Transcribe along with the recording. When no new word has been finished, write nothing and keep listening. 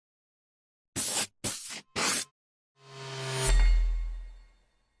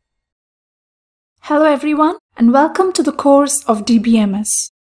Hello everyone and welcome to the course of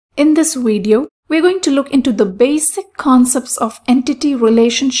DBMS. In this video, we're going to look into the basic concepts of entity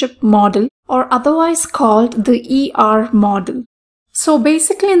relationship model, or otherwise called the ER model. So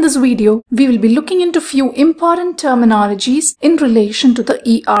basically in this video, we will be looking into few important terminologies in relation to the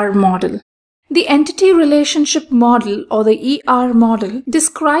ER model. The entity relationship model or the ER model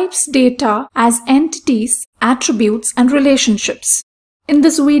describes data as entities, attributes and relationships. In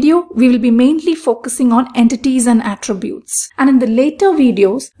this video, we will be mainly focusing on entities and attributes, and in the later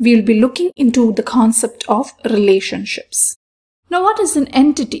videos, we will be looking into the concept of relationships. Now, what is an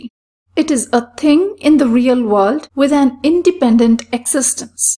entity? It is a thing in the real world with an independent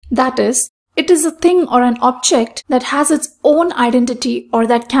existence. That is, it is a thing or an object that has its own identity or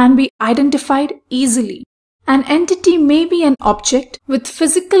that can be identified easily. An entity may be an object with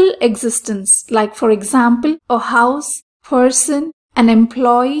physical existence, like for example, a house, person, an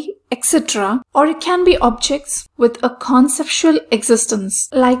employee, etc. Or it can be objects with a conceptual existence,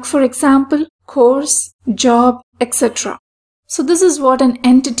 like for example, course, job, etc. So this is what an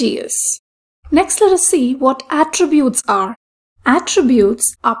entity is. Next, let us see what attributes are.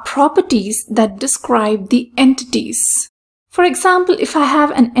 Attributes are properties that describe the entities. For example, if I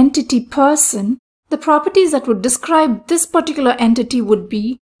have an entity person, the properties that would describe this particular entity would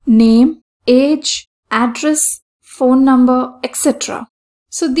be name, age, address, phone number, etc.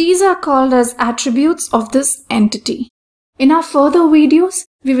 So these are called as attributes of this entity. In our further videos,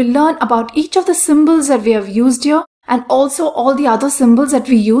 we will learn about each of the symbols that we have used here and also all the other symbols that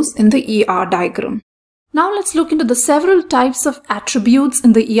we use in the ER diagram. Now let's look into the several types of attributes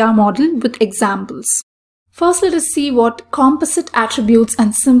in the ER model with examples. First, let us see what composite attributes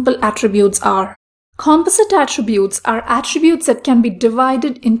and simple attributes are. Composite attributes are attributes that can be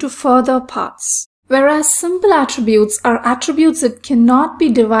divided into further parts, whereas simple attributes are attributes that cannot be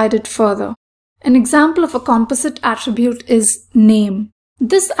divided further. An example of a composite attribute is name.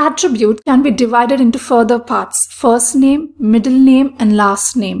 This attribute can be divided into further parts: first name, middle name, and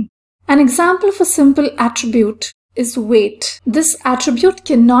last name. An example of a simple attribute is weight. This attribute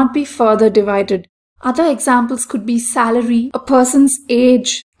cannot be further divided. Other examples could be salary, a person's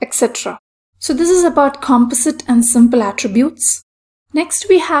age, etc. So this is about composite and simple attributes. Next,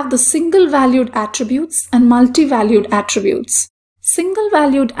 we have the single-valued attributes and multi-valued attributes.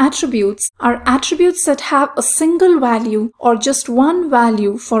 Single-valued attributes are attributes that have a single value or just one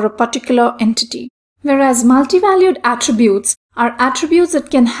value for a particular entity, whereas multi-valued attributes are attributes that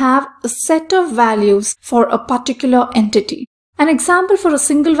can have a set of values for a particular entity. An example for a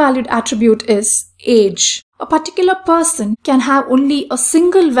single-valued attribute is age. A particular person can have only a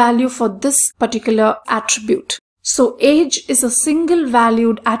single value for this particular attribute. So age is a single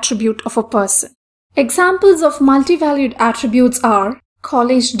valued attribute of a person. Examples of multi-valued attributes are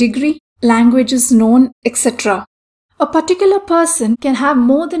college degree, languages known, etc. A particular person can have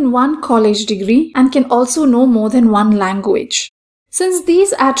more than one college degree and can also know more than one language. Since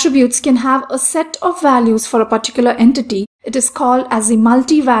these attributes can have a set of values for a particular entity, it is called as a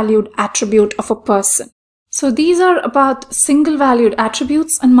multi-valued attribute of a person. So these are about single-valued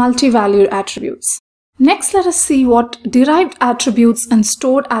attributes and multi-valued attributes. Next, let us see what derived attributes and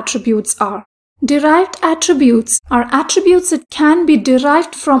stored attributes are. Derived attributes are attributes that can be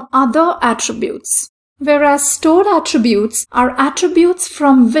derived from other attributes, whereas stored attributes are attributes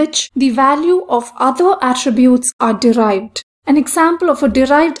from which the value of other attributes are derived. An example of a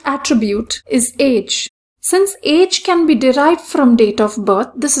derived attribute is age. Since age can be derived from date of birth,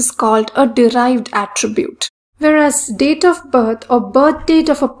 this is called a derived attribute. Whereas date of birth or birth date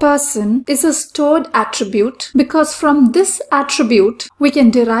of a person is a stored attribute because from this attribute we can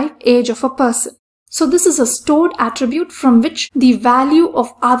derive age of a person. So this is a stored attribute from which the value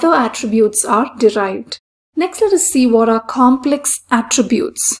of other attributes are derived. Next, let us see what are complex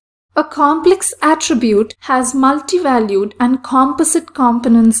attributes. A complex attribute has multi-valued and composite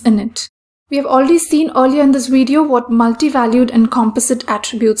components in it. We have already seen earlier in this video what multi-valued and composite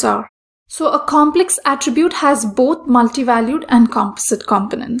attributes are. So a complex attribute has both multi-valued and composite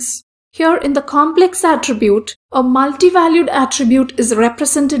components. Here in the complex attribute, a multi-valued attribute is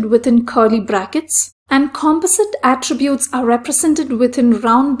represented within curly brackets and composite attributes are represented within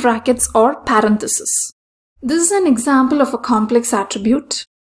round brackets or parentheses. This is an example of a complex attribute.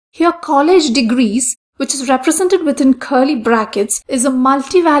 Here college degrees, which is represented within curly brackets, is a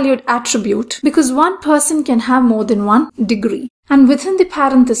multi-valued attribute because one person can have more than one degree. And within the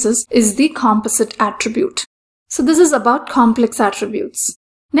parenthesis is the composite attribute. So this is about complex attributes.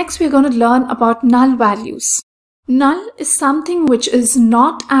 Next, we're going to learn about null values. Null is something which is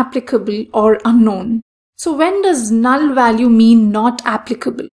not applicable or unknown. So when does null value mean not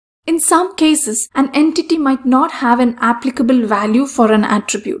applicable? In some cases, an entity might not have an applicable value for an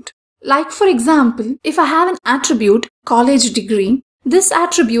attribute. Like for example, if I have an attribute, college degree, this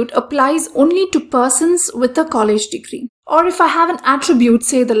attribute applies only to persons with a college degree. Or if I have an attribute,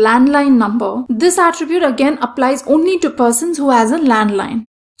 say the landline number, this attribute again applies only to persons who has a landline.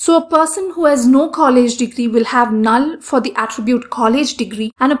 So a person who has no college degree will have null for the attribute college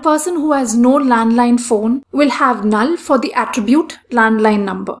degree, and a person who has no landline phone will have null for the attribute landline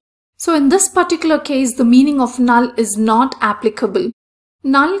number. So in this particular case, the meaning of null is not applicable.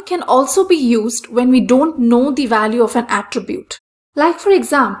 Null can also be used when we don't know the value of an attribute. Like for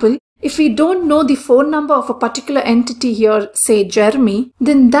example, if we don't know the phone number of a particular entity here, say Jeremy,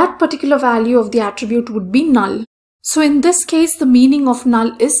 then that particular value of the attribute would be null. So in this case, the meaning of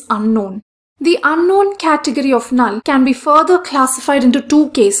null is unknown. The unknown category of null can be further classified into two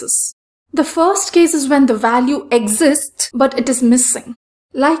cases. The first case is when the value exists but it is missing.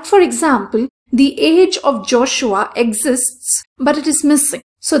 Like for example, the age of Joshua exists but it is missing.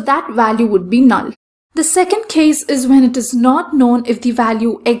 So that value would be null. The second case is when it is not known if the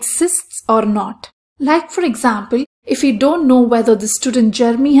value exists or not. Like for example, if we don't know whether the student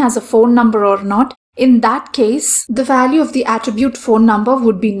Jeremy has a phone number or not, in that case, the value of the attribute phone number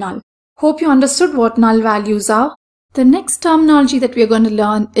would be null. Hope you understood what null values are. The next terminology that we are going to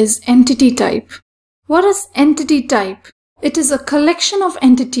learn is entity type. What is entity type? It is a collection of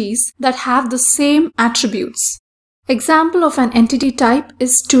entities that have the same attributes. Example of an entity type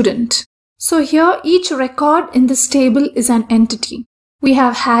is student. So here each record in this table is an entity. We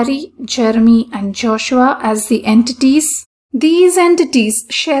have Harry, Jeremy and Joshua as the entities. These entities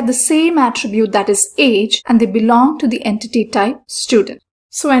share the same attribute, that is age, and they belong to the entity type student.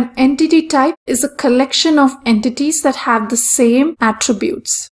 So an entity type is a collection of entities that have the same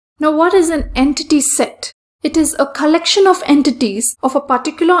attributes. Now what is an entity set? It is a collection of entities of a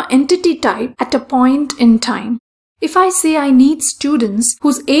particular entity type at a point in time. If I say I need students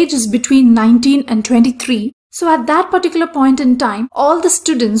whose age is between 19 and 23, so at that particular point in time, all the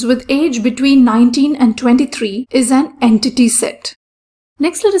students with age between 19 and 23 is an entity set.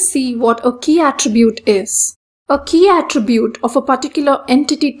 Next, let us see what a key attribute is. A key attribute of a particular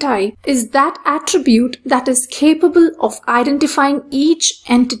entity type is that attribute that is capable of identifying each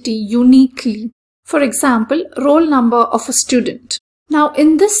entity uniquely. For example, roll number of a student. Now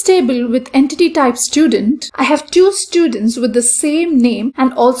in this table with entity type student, I have two students with the same name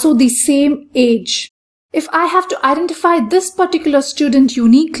and also the same age. If I have to identify this particular student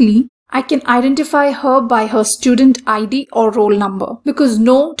uniquely, I can identify her by her student ID or roll number, because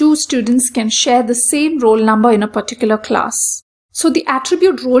no two students can share the same roll number in a particular class. So the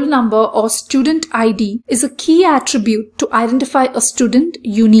attribute roll number or student ID is a key attribute to identify a student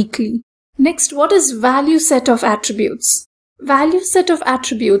uniquely. Next, what is value set of attributes? Value set of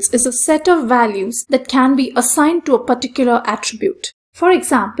attributes is a set of values that can be assigned to a particular attribute. For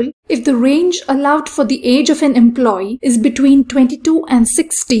example, if the range allowed for the age of an employee is between 22 and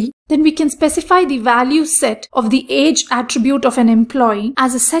 60, then we can specify the value set of the age attribute of an employee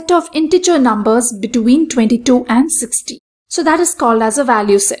as a set of integer numbers between 22 and 60. So that is called as a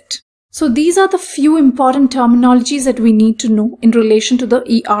value set. So these are the few important terminologies that we need to know in relation to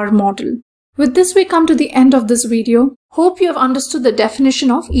the ER model. With this, we come to the end of this video. Hope you have understood the definition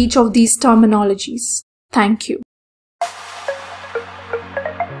of each of these terminologies. Thank you.